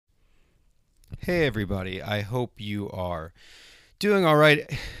Hey, everybody. I hope you are doing all right.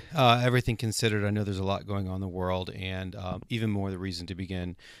 Everything considered, I know there's a lot going on in the world, and even more the reason to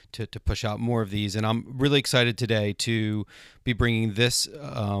begin to push out more of these. And I'm really excited today to be bringing this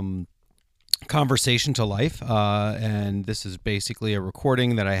conversation to life. And this is basically a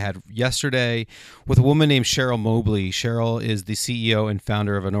recording that I had yesterday with a woman named Cheryl Mobley. Cheryl is the CEO and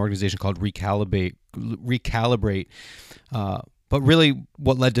founder of an organization called Recalibrate. But really,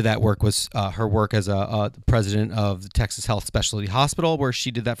 what led to that work was her work as a president of the Texas Health Specialty Hospital, where she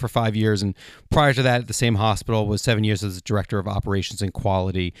did that for 5 years. And prior to that, at the same hospital, was 7 years as director of operations and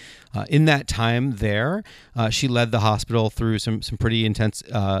quality. In that time there, she led the hospital through some pretty intense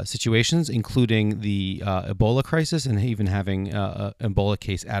situations, including the Ebola crisis and even having an Ebola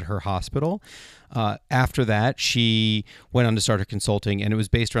case at her hospital. After that, she went on to start her consulting, and it was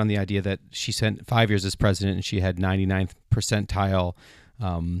based around the idea that she spent 5 years as president, and she had 99th percentile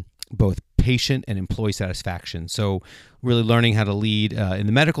both patient and employee satisfaction. So really learning how to lead in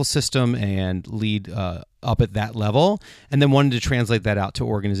the medical system and lead up at that level, and then wanted to translate that out to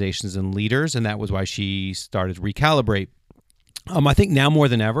organizations and leaders, and that was why she started Recalibrate. I think now more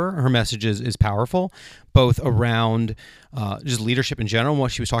than ever, her message is powerful, both around just leadership in general and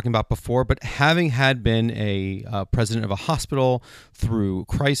what she was talking about before, but having had been a president of a hospital through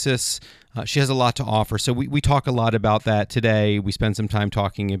crisis, she has a lot to offer. So we talk a lot about that today. We spend some time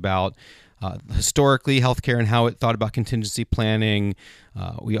talking about historically healthcare and how it thought about contingency planning.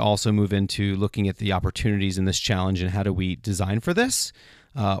 We also move into looking at the opportunities in this challenge and how do we design for this.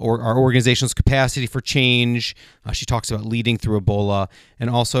 Or our organization's capacity for change. She talks about leading through Ebola, and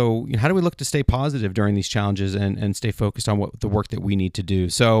also how do we look to stay positive during these challenges and stay focused on what the work that we need to do.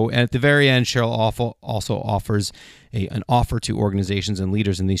 So at the very end, Cheryl also offers an offer to organizations and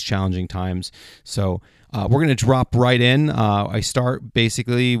leaders in these challenging times. So we're going to drop right in. I start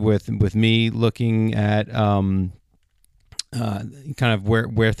basically with me looking at kind of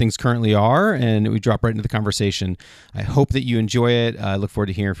where things currently are, and we drop right into the conversation. I hope that you enjoy it. I look forward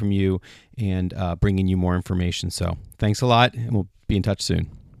to hearing from you and bringing you more information. So thanks a lot, and we'll be in touch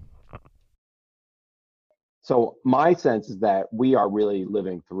soon. So my sense is that we are really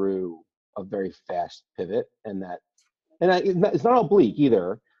living through a very fast pivot, and it's not all bleak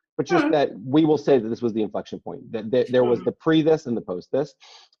either, but just Mm, that we will say that this was the inflection point. That there was mm, the pre this and the post this,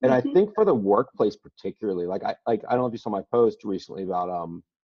 and I mhm. think for the workplace particularly, I don't know if you saw my post recently about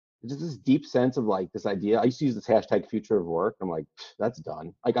just this deep sense of like this idea. I used to use this hashtag future of work. I'm like, that's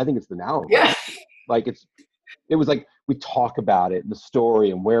done. Like I think it's the now of Yeah. work. Like it was like we talk about it, the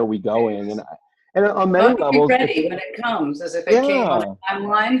story, and where are we going, and on How many to be levels, ready when it comes, as if it came on yeah. a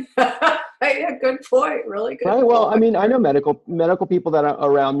timeline. Yeah, good point. Really good Right. Well, I point. mean, I know medical people that are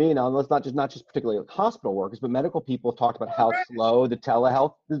around me now. Let's not just particularly like hospital workers, but medical people have talked about how slow the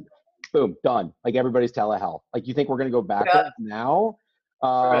telehealth. Boom, done. Like everybody's telehealth. Like you think we're going to go Yeah, backwards now?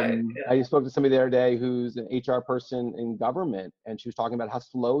 right. Yeah. I spoke to somebody the other day who's an HR person in government, and she was talking about how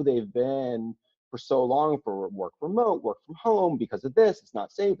slow they've been for so long for work remote, work from home because of this. It's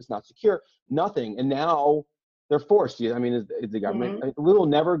not safe. It's not secure. Nothing. And now they're forced. I mean, is the government? Mhm. I mean, we will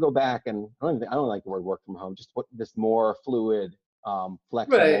never go back, and I don't like the word work from home. Just put this more fluid,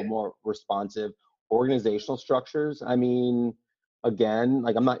 flexible, Right. more responsive organizational structures. I mean, again,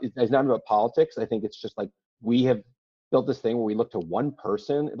 like I'm not. It's not about politics. I think it's just like we have built this thing where we look to one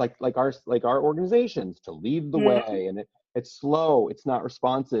person, like our organizations, to lead the Mhm. way, and it's slow. It's not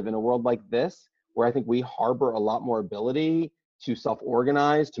responsive in a world like this, where I think we harbor a lot more ability to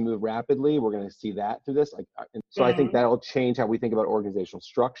self-organize, to move rapidly. We're going to see that through this. And so I think Mhm. that'll change how we think about organizational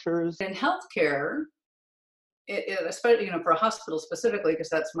structures. In healthcare, especially for a hospital specifically, because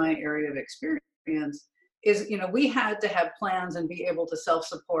that's my area of experience, is we had to have plans and be able to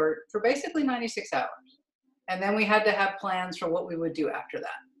self-support for basically 96 hours, and then we had to have plans for what we would do after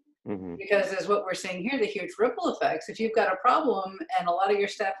that. Hmm. Because as what we're seeing here, the huge ripple effects. If you've got a problem and a lot of your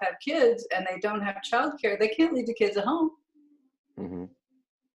staff have kids and they don't have childcare, they can't leave the kids at home. Hmm.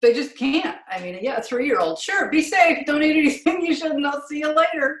 They just can't. I mean, yeah, a 3-year-old, sure, be safe, don't eat anything you shouldn't, I'll see you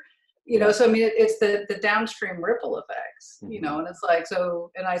later. Yeah. So I mean, it's the downstream ripple effects, Hmm. and it's like,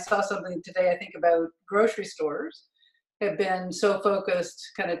 so, and I saw something today, I think, about grocery stores have been so focused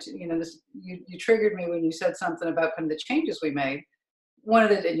kind of, this, you triggered me when you said something about kind of the changes we made. One of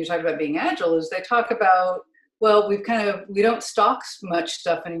the, and you talked about being agile, is they talk about, well, we don't stock much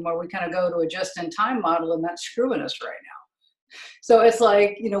stuff anymore. We kind of go to a just in time model, and that's screwing us right now. So it's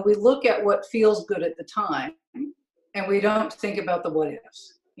like, we look at what feels good at the time, and we don't think about the what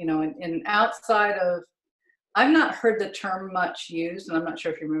ifs, and outside of, I've not heard the term much used, and I'm not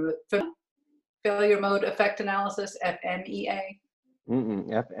sure if you remember it, failure mode effect analysis, FMEA. Mm-mm.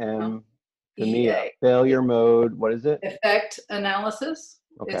 No? FM. FMEA, EA. failure mode. What is it? Effect analysis.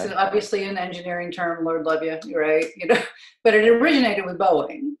 It's Okay. obviously an engineering term, Lord love you, right? But it originated with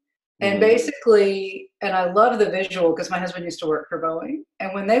Boeing. And Mhm. basically, and I love the visual because my husband used to work for Boeing.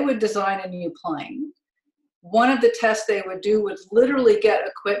 And when they would design a new plane, one of the tests they would do was literally get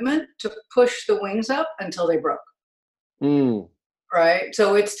equipment to push the wings up until they broke. Mm. Right?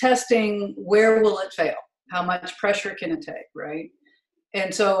 So it's testing, where will it fail? How much pressure can it take, right?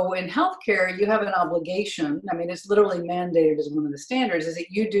 And so in healthcare, you have an obligation. I mean, it's literally mandated as one of the standards, is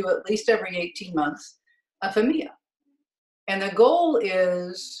that you do at least every 18 months a FMEA. And the goal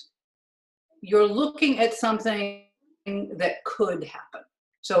is you're looking at something that could happen.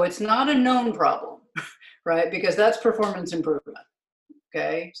 So it's not a known problem, right? Because that's performance improvement.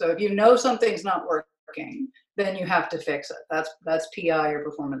 Okay. So if you know something's not working, then you have to fix it. That's PI or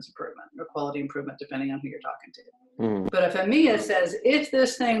performance improvement or quality improvement, depending on who you're talking to. But if EMEA says, if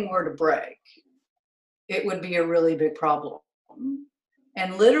this thing were to break, it would be a really big problem.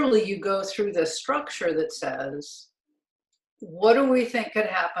 And literally you go through the structure that says, what do we think could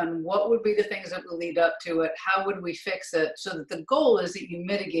happen? What would be the things that would lead up to it? How would we fix it? So that the goal is that you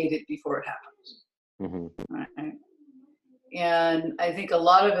mitigate it before it happens. Mm-hmm. Right? And I think a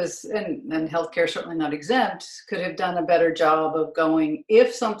lot of us, and healthcare certainly not exempt, could have done a better job of going,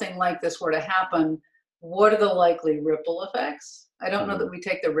 if something like this were to happen, what are the likely ripple effects? I don't know that we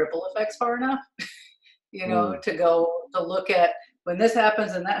take the ripple effects far enough, to go to look at when this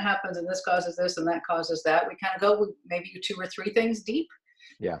happens and that happens and this causes this and that causes that. We kind of go maybe 2 or 3 things deep,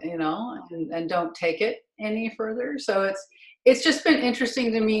 and don't take it any further. So it's just been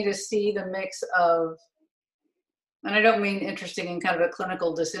interesting to me to see the mix of, and I don't mean interesting in kind of a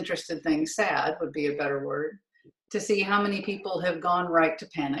clinical disinterested thing, sad would be a better word, to see how many people have gone right to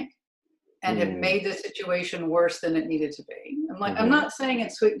panic and have made the situation worse than it needed to be. I'm not saying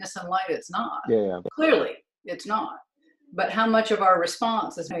it's sweetness and light, it's not. Yeah. Clearly, it's not. But how much of our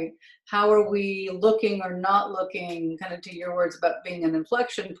response is, how are we looking or not looking, kind of to your words about being an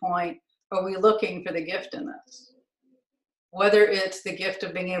inflection point, are we looking for the gift in this? Whether it's the gift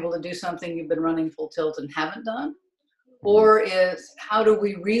of being able to do something you've been running full tilt and haven't done, or is how do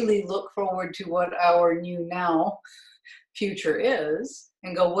we really look forward to what our new now future is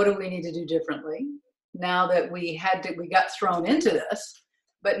and go, what do we need to do differently now that we got thrown into this,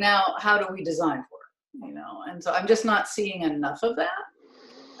 but now how do we design for it? And so I'm just not seeing enough of that.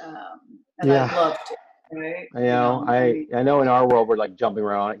 And I'd love to, right? I know in our world, we're like jumping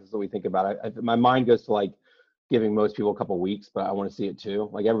around it, so we think about it. My mind goes to like giving most people a couple of weeks, but I want to see it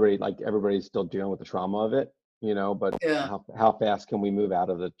too. Everybody's still dealing with the trauma of it. But how fast can we move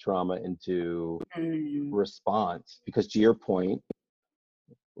out of the trauma into response? Because to your point,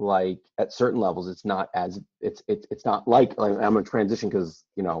 like at certain levels, it's not like I'm gonna transition because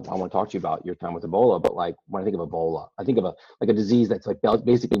I want to talk to you about your time with Ebola. But like when I think of Ebola, I think of a disease that's like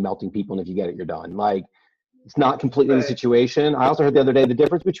basically melting people, and if you get it, you're done. Like it's not completely the situation. I also heard the other day the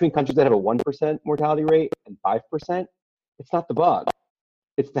difference between countries that have a 1% mortality rate and 5%. It's not the bug;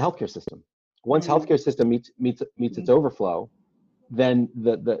 it's the healthcare system. Once healthcare system meets its overflow, then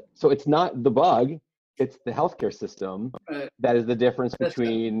so it's not the bug, it's the healthcare system that is the difference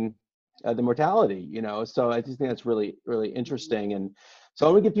between the mortality. So I just think that's really, really interesting. And so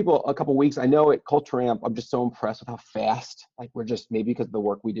I'm gonna give people a couple weeks. I know at Culture Amp, I'm just so impressed with how fast, like we're just, maybe because of the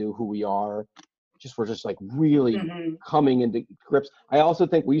work we do, who we are, we're just like really coming into grips. I also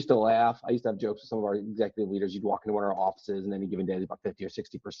think we used to laugh. I used to have jokes with some of our executive leaders. You'd walk into one of our offices and any given day, about 50 or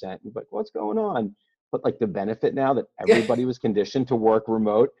 60%. You'd be like, what's going on? But like the benefit now that everybody was conditioned to work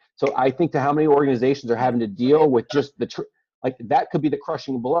remote. So I think to how many organizations are having to deal with just like that could be the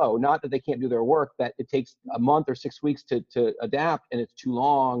crushing blow. Not that they can't do their work, that it takes a month or 6 weeks to adapt and it's too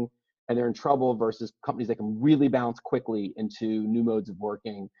long and they're in trouble versus companies that can really bounce quickly into new modes of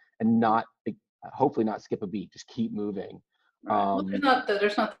working and not hopefully not skip a beat, just keep moving. Well, there's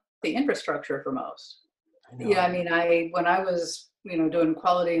not the infrastructure for most. When I was doing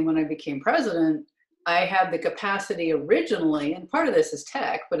quality and when I became president, I had the capacity originally, and part of this is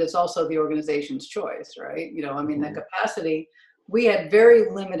tech, but it's also the organization's choice, right? The capacity, we had very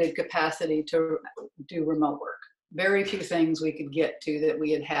limited capacity to do remote work. Very few things we could get to that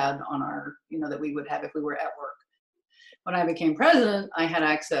we had on our, that we would have if we were at work. When I became president, I had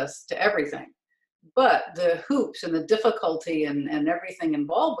access to everything. But the hoops and the difficulty and everything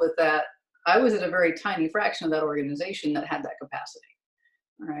involved with that, I was at a very tiny fraction of that organization that had that capacity,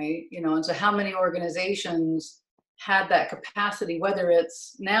 right? And so how many organizations had that capacity, whether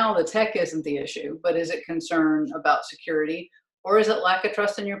it's now the tech isn't the issue, but is it concern about security, or is it lack of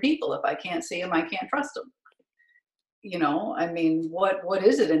trust in your people? If I can't see them, I can't trust them. I mean, what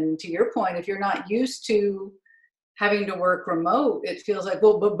is it? And to your point, if you're not used to having to work remote, it feels like,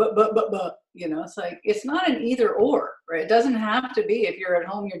 well, but, it's like, it's not an either or, right? It doesn't have to be, if you're at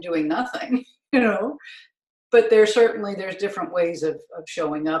home, you're doing nothing, but there's different ways of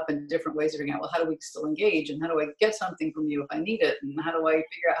showing up and different ways of figuring out, well, how do we still engage? And how do I get something from you if I need it? And how do I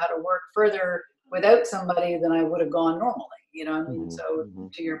figure out how to work further without somebody than I would have gone normally? I mean, so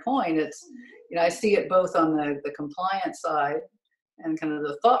to your point, it's, I see it both on the compliance side and kind of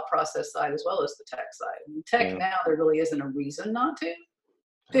the thought process side as well as the tech side. I mean, tech now, there really isn't a reason not to.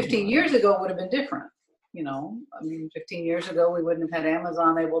 15 years ago would have been different. I mean, 15 years ago, we wouldn't have had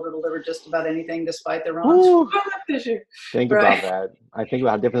Amazon able to deliver just about anything despite their own issue. Think about that. I think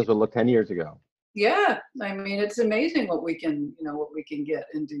about how different this would look 10 years ago. Yeah. I mean, it's amazing what we can get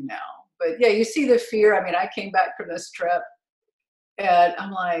and do now. But yeah, you see the fear. I mean, I came back from this trip and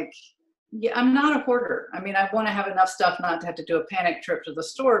I'm like, yeah, I'm not a hoarder. I mean, I want to have enough stuff not to have to do a panic trip to the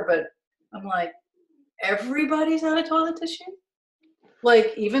store, but I'm like, everybody's out of toilet tissue?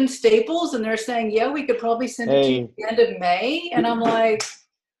 Like even Staples, and they're saying, yeah, we could probably send it to you at the end of May. And I'm like,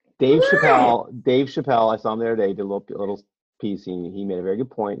 Dave Chappelle, I saw him the other day, did a little piece. He made a very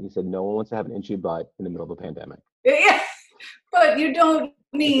good point. He said, no one wants to have an itchy butt in the middle of a pandemic. Yeah, but you don't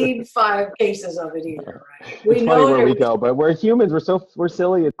need 5 cases of it either, right? It's funny where we go, but we're humans. We're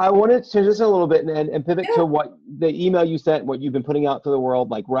silly. I wanted to transition a little bit and pivot to what the email you sent, what you've been putting out to the world.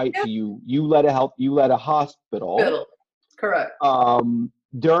 Like, right? So you led a hospital. Correct.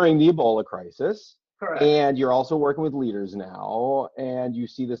 During the Ebola crisis. Correct. And you're also working with leaders now, and you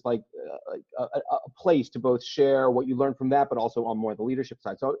see this like a place to both share what you learned from that, but also on more the leadership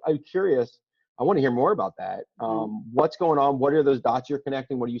side. So I'm curious. I want to hear more about that. What's going on? What are those dots you're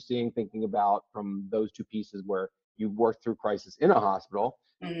connecting? What are you seeing, thinking about from those two pieces where you've worked through crisis in a hospital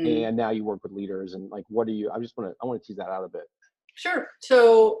and now you work with leaders, and like, what do you? I want to tease that out a bit. Sure.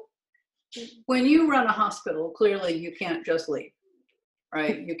 So when you run a hospital, clearly you can't just leave,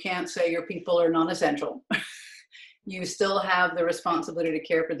 right? You can't say your people are non-essential. You still have the responsibility to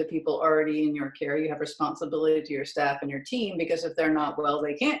care for the people already in your care. You have responsibility to your staff and your team, because if they're not well,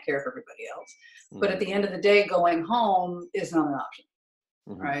 they can't care for everybody else. But at the end of the day, going home is not an option,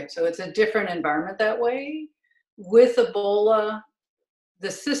 right? So it's a different environment that way. With Ebola,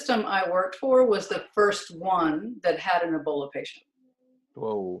 the system I worked for was the first one that had an Ebola patient.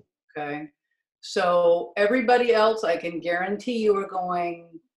 Whoa. Okay. So everybody else, I can guarantee you are going,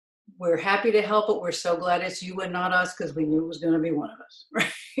 we're happy to help, but we're so glad it's you and not us, because we knew it was going to be one of us,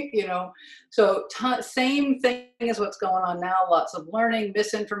 right? So same thing as what's going on now, lots of learning,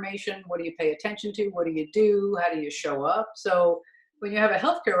 misinformation. What do you pay attention to? What do you do? How do you show up? So when you have a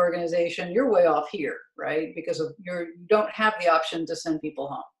healthcare organization, you're way off here, right? Because you don't have the option to send people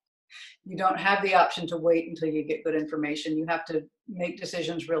home. You don't have the option to wait until you get good information. You have to make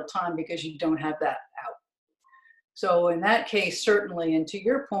decisions real time because you don't have that out. So in that case, certainly, and to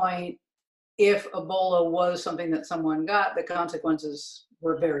your point, if Ebola was something that someone got, the consequences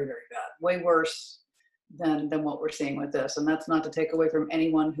were very, very bad, way worse than what we're seeing with this. And that's not to take away from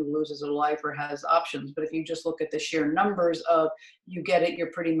anyone who loses a life or has options. But if you just look at the sheer numbers of you get it,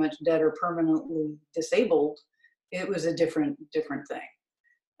 you're pretty much dead or permanently disabled, it was a different thing.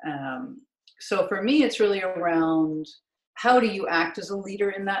 So for me, it's really around how do you act as a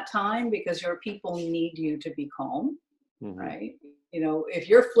leader in that time, because your people need you to be calm, right? If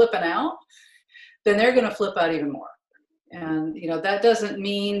you're flipping out, then they're going to flip out even more. And, that doesn't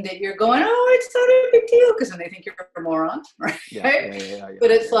mean that you're going, oh, it's not a big deal, because then they think you're a moron, right? Yeah,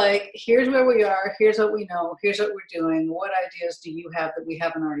 but it's like, here's where we are, here's what we know, here's what we're doing, what ideas do you have that we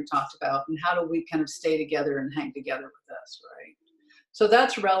haven't already talked about, and how do we kind of stay together and hang together with this, right? So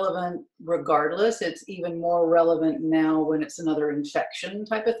that's relevant regardless. It's even more relevant now when it's another infection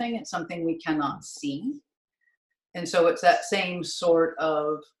type of thing. It's something we cannot see. And so it's that same sort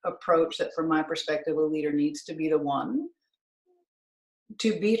of approach that, from my perspective, a leader needs to be the one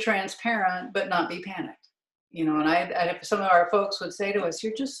to be transparent, but not be panicked. And I some of our folks would say to us,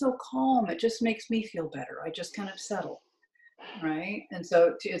 you're just so calm. It just makes me feel better. I just kind of settle, right? And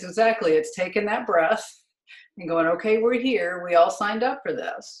so it's taking that breath and going, okay, we're here. We all signed up for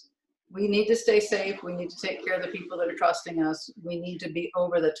this. We need to stay safe. We need to take care of the people that are trusting us. We need to be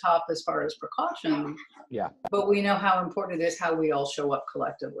over the top as far as precaution. Yeah. But we know how important it is how we all show up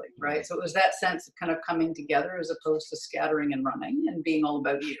collectively, right? So it was that sense of kind of coming together as opposed to scattering and running and being all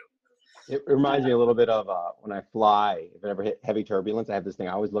about you. It reminds me a little bit of when I fly. If I ever hit heavy turbulence, I have this thing.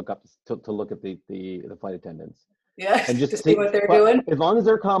 I always look up to look at the flight attendants. Yeah, and just to see what they're doing. As long as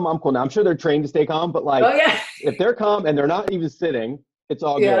they're calm, I'm cool. Now I'm sure they're trained to stay calm, but like, if they're calm and they're not even sitting, it's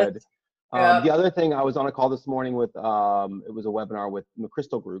all good. The other thing, I was on a call this morning with, it was a webinar with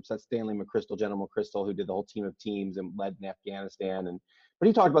McChrystal Groups. That's Stanley McChrystal, General McChrystal, who did the whole team of teams and led in Afghanistan. But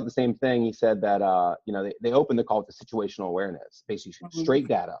he talked about the same thing. He said that, they opened the call with the situational awareness, basically straight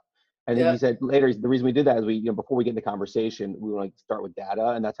data. And then he said later, the reason we did that is before we get into conversation, we want to start with data.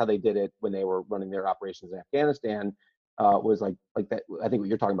 And that's how they did it when they were running their operations in Afghanistan. Was like that. I think what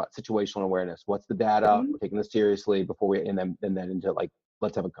you're talking about, situational awareness. What's the data? We're taking this seriously before we, and then into like,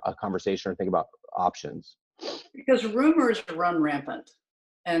 let's have a conversation or think about options. Because rumors run rampant.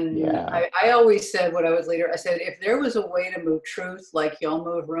 And I always said, when I was leader, I said, if there was a way to move truth like y'all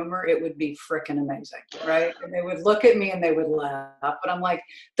move rumor, it would be frickin' amazing, right? And they would look at me and they would laugh. But I'm like,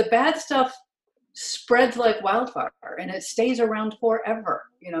 the bad stuff spreads like wildfire and it stays around forever,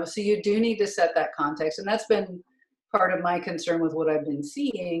 so you do need to set that context. And that's been part of my concern with what I've been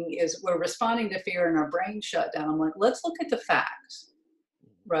seeing is we're responding to fear and our brains shut down. I'm like, let's look at the facts,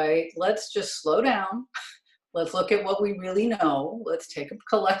 right? Let's just slow down. Let's look at what we really know. Let's take a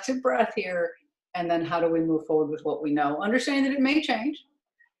collective breath here. And then how do we move forward with what we know? Understanding that it may change,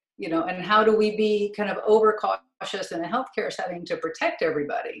 and how do we be kind of overcautious in a healthcare setting to protect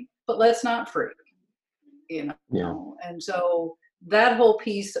everybody, but let's not freak, And so that whole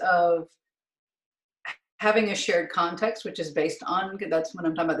piece of having a shared context, which is based on, that's when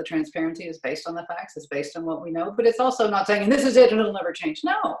I'm talking about the transparency, is based on the facts, it's based on what we know, but it's also not saying, and this is it and it'll never change.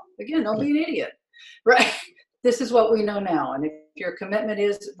 No, again, don't be an idiot, right? This is what we know now. And if your commitment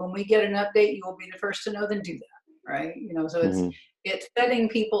is when we get an update, you will be the first to know, then do that, right? So it's setting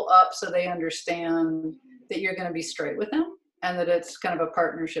people up so they understand that you're going to be straight with them and that it's kind of a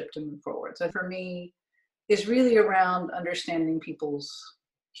partnership to move forward. So for me, it's really around understanding people's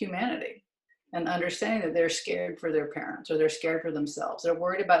humanity. And understanding that they're scared for their parents or they're scared for themselves. They're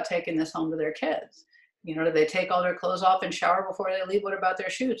worried about taking this home to their kids. Do they take all their clothes off and shower before they leave? What about their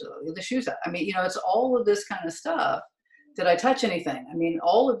shoes? Do they leave the shoes out? It's all of this kind of stuff. Did I touch anything?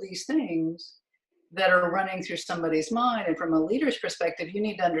 All of these things that are running through somebody's mind. And from a leader's perspective, you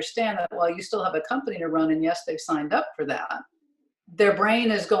need to understand that while you still have a company to run, and yes, they've signed up for that, their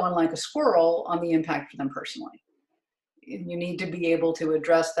brain is going like a squirrel on the impact for them personally. You need to be able to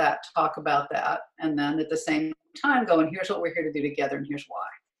address that, talk about that, and then at the same time go, and here's what we're here to do together, and here's why.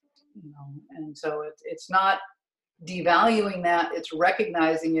 And so it's not devaluing that, it's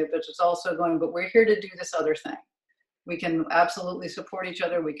recognizing it, but it's also going, but we're here to do this other thing. We can absolutely support each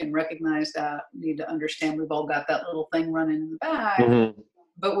other. We can recognize that. We need to understand we've all got that little thing running in the back,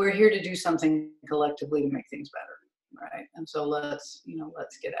 but we're here to do something collectively to make things better, right? And so let's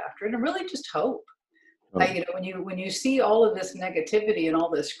get after it and really just hope. When you see all of this negativity and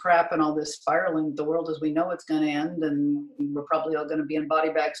all this crap and all this spiraling, the world as we know it's going to end, and we're probably all going to be in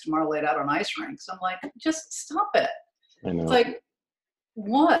body bags tomorrow laid out on ice rinks. I'm like, just stop it. I know. It's like,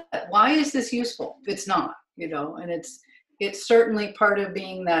 what? Why is this useful? It's not, and it's certainly part of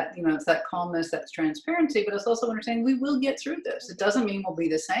being that, it's that calmness, that's transparency, but it's also understanding we will get through this. It doesn't mean we'll be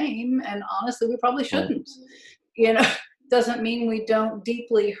the same. And honestly, we probably shouldn't, doesn't mean we don't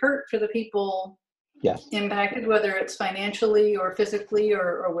deeply hurt for the people impacted, whether it's financially or physically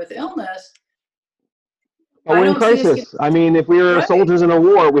or with illness. But we're in crisis. If we're soldiers in a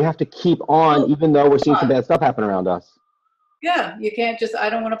war, we have to keep on, even though we're seeing some bad stuff happen around us. Yeah, you can't just,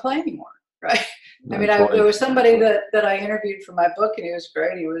 I don't want to play anymore, right? There was somebody that I interviewed for my book, and he was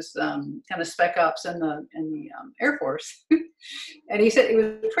great. He was kind of spec ops in the Air Force, and he said it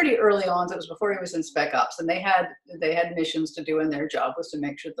was pretty early on. So it was before he was in spec ops, and they had missions to do, and their job was to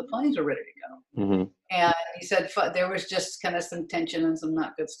make sure the planes were ready to go. And he said there was just kind of some tension and some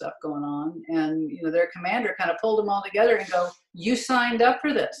not good stuff going on, and their commander kind of pulled them all together and go, "You signed up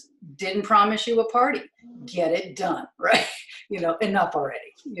for this. Didn't promise you a party. Get it done, right? Enough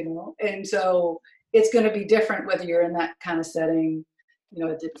already. And so it's going to be different whether you're in that kind of setting.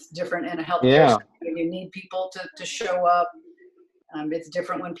 It's different in a healthcare setting. You need people to show up. It's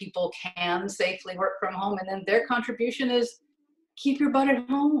different when people can safely work from home, and then their contribution is keep your butt at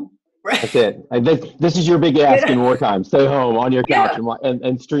home. Right. That's it. This is your big ask in wartime. Stay home on your couch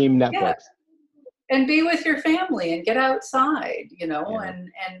and stream Netflix. And be with your family and get outside,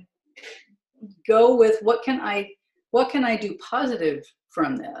 and go with what can I do positive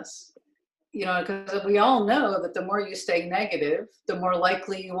from this? Because we all know that the more you stay negative, the more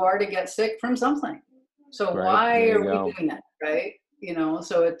likely you are to get sick from something. So why are we doing that, right?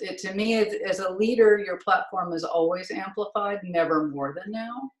 So it to me, as a leader, your platform is always amplified, never more than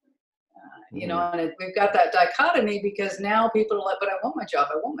now. And we've got that dichotomy because now people are like, but I want my job,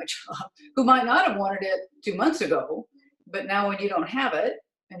 who might not have wanted it 2 months ago, but now when you don't have it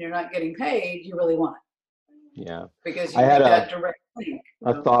and you're not getting paid, you really want it. Yeah. Because you need that direct think,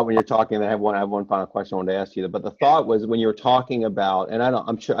 A thought when you're talking, and I have one final question I wanted to ask you, but the thought was when you were talking about, and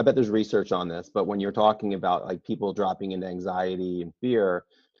I'm sure, I bet there's research on this, but when you're talking about like people dropping into anxiety and fear,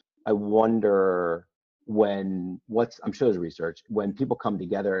 I wonder I'm sure there's research, when people come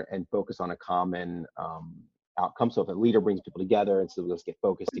together and focus on a common outcome. So if a leader brings people together and says, let's get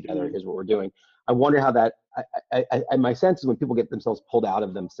focused together, here's what we're doing. I wonder how that, my sense is when people get themselves pulled out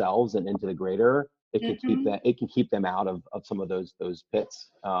of themselves and into the greater, it can keep them out of some of those pits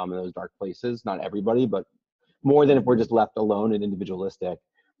and those dark places. Not everybody, but more than if we're just left alone and individualistic.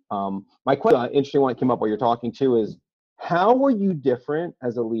 My question, interesting one that came up while you're talking too, is how were you different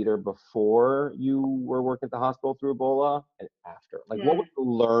as a leader before you were working at the hospital through Ebola and after? Like, what were you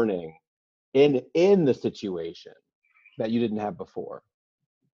learning in the situation that you didn't have before?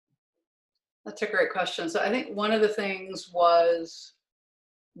 That's a great question. So I think one of the things was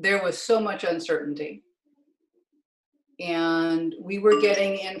there was so much uncertainty. And we were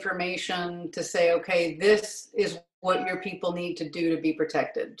getting information to say, okay, this is what your people need to do to be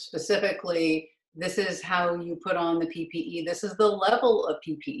protected. Specifically, this is how you put on the PPE. This is the level of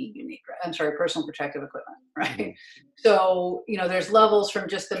PPE you need. I'm sorry, personal protective equipment, right? So, there's levels from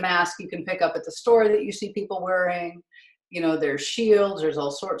just the mask you can pick up at the store that you see people wearing. There's shields, there's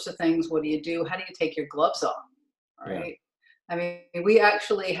all sorts of things. What do you do? How do you take your gloves off, right? Yeah. I mean, we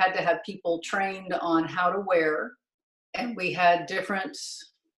actually had to have people trained on how to wear, and we had different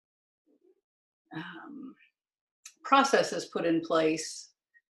processes put in place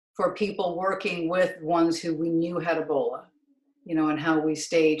for people working with ones who we knew had Ebola, and how we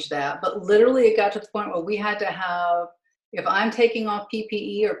staged that. But literally it got to the point where we had to have, if I'm taking off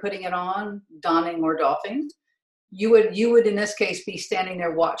PPE or putting it on, donning or doffing, you would in this case be standing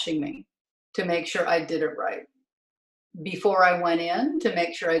there watching me to make sure I did it right before I went in, to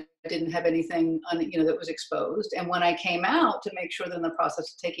make sure I didn't have anything that was exposed, and when I came out, to make sure that in the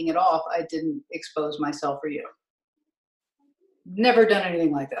process of taking it off, I didn't expose myself or you. Never done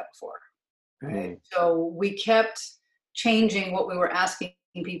anything like that before, right? So we kept changing what we were asking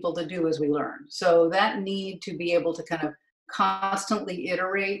people to do as we learned. So that need to be able to kind of constantly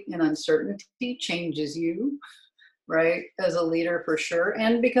iterate in uncertainty changes you, right, as a leader, for sure.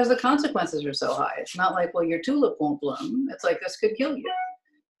 And because the consequences are so high, it's not like, well, your tulip won't bloom. It's like, this could kill you.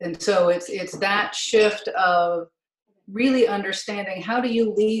 And so it's that shift of really understanding, how do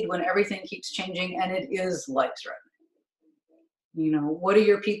you lead when everything keeps changing and it is life-threatening? What do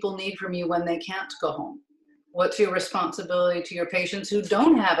your people need from you when they can't go home? What's your responsibility to your patients who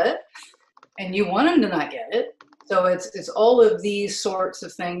don't have it and you want them to not get it? So it's all of these sorts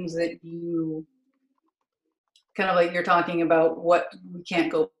of things that you kind of, like you're talking about, what we can't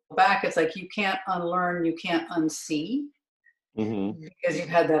go back. It's like, you can't unlearn, you can't unsee, because you've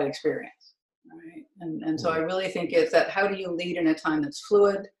had that experience, right? And so I really think it's that, how do you lead in a time that's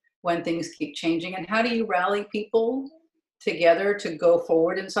fluid when things keep changing, and how do you rally people together to go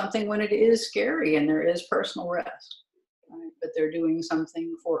forward in something when it is scary and there is personal risk, right? But they're doing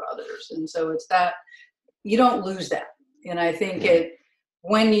something for others. And so it's that you don't lose that. And I think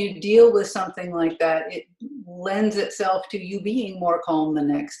when you deal with something like that, it lends itself to you being more calm the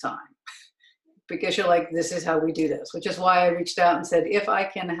next time, because you're like, this is how we do this, which is why I reached out and said, if I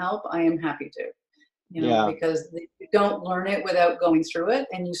can help, I am happy to, because you don't learn it without going through it.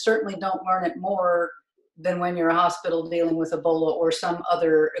 And you certainly don't learn it more than when you're a hospital dealing with Ebola or some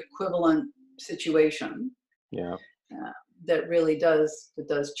other equivalent situation. That really does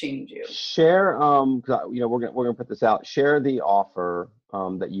change you. Share, we're gonna put this out. Share the offer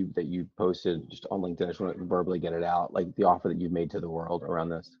that you posted just on LinkedIn. I just want to verbally get it out, like the offer that you've made to the world around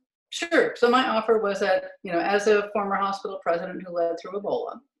this. Sure. So my offer was that, as a former hospital president who led through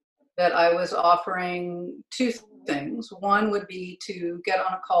Ebola, that I was offering two things. One would be to get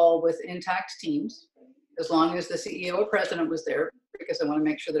on a call with intact teams, as long as the CEO or president was there, because I want to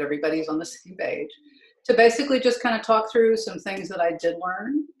make sure that everybody's on the same page, to basically just kind of talk through some things that I did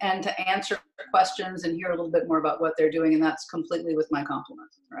learn and to answer questions and hear a little bit more about what they're doing. And that's completely with my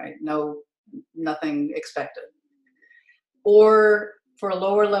compliments, right? Nothing expected. Or for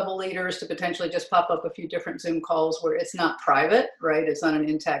lower level leaders to potentially just pop up a few different Zoom calls where it's not private, right? It's not an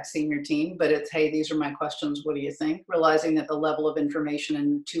intact senior team, but it's, hey, these are my questions. What do you think? Realizing that the level of information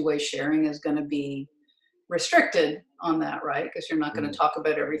and two-way sharing is going to be restricted on that, right? Because you're not going to talk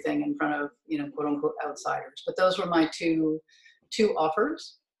about everything in front of, quote unquote outsiders. But those were my two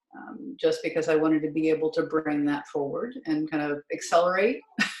offers, just because I wanted to be able to bring that forward and kind of accelerate,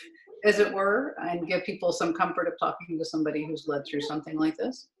 as it were, and give people some comfort of talking to somebody who's led through something like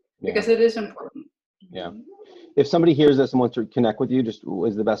this, because it is important. Yeah. If somebody hears this and wants to connect with you, just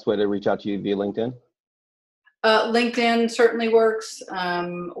is the best way to reach out to you via LinkedIn? LinkedIn certainly works,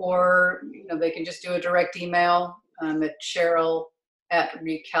 or they can just do a direct email at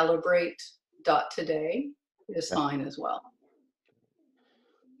Cheryl@recalibrate.today is fine as well.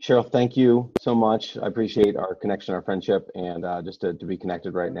 Cheryl, thank you so much. I appreciate our connection, our friendship, and just to be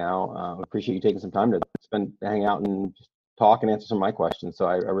connected right now. I appreciate you taking some time to hang out and just talk and answer some of my questions. So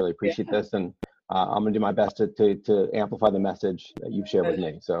I really appreciate this, and I'm gonna do my best to amplify the message that you've shared with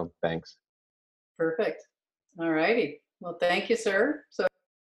me. So thanks. Perfect. All righty. Well, thank you, sir. So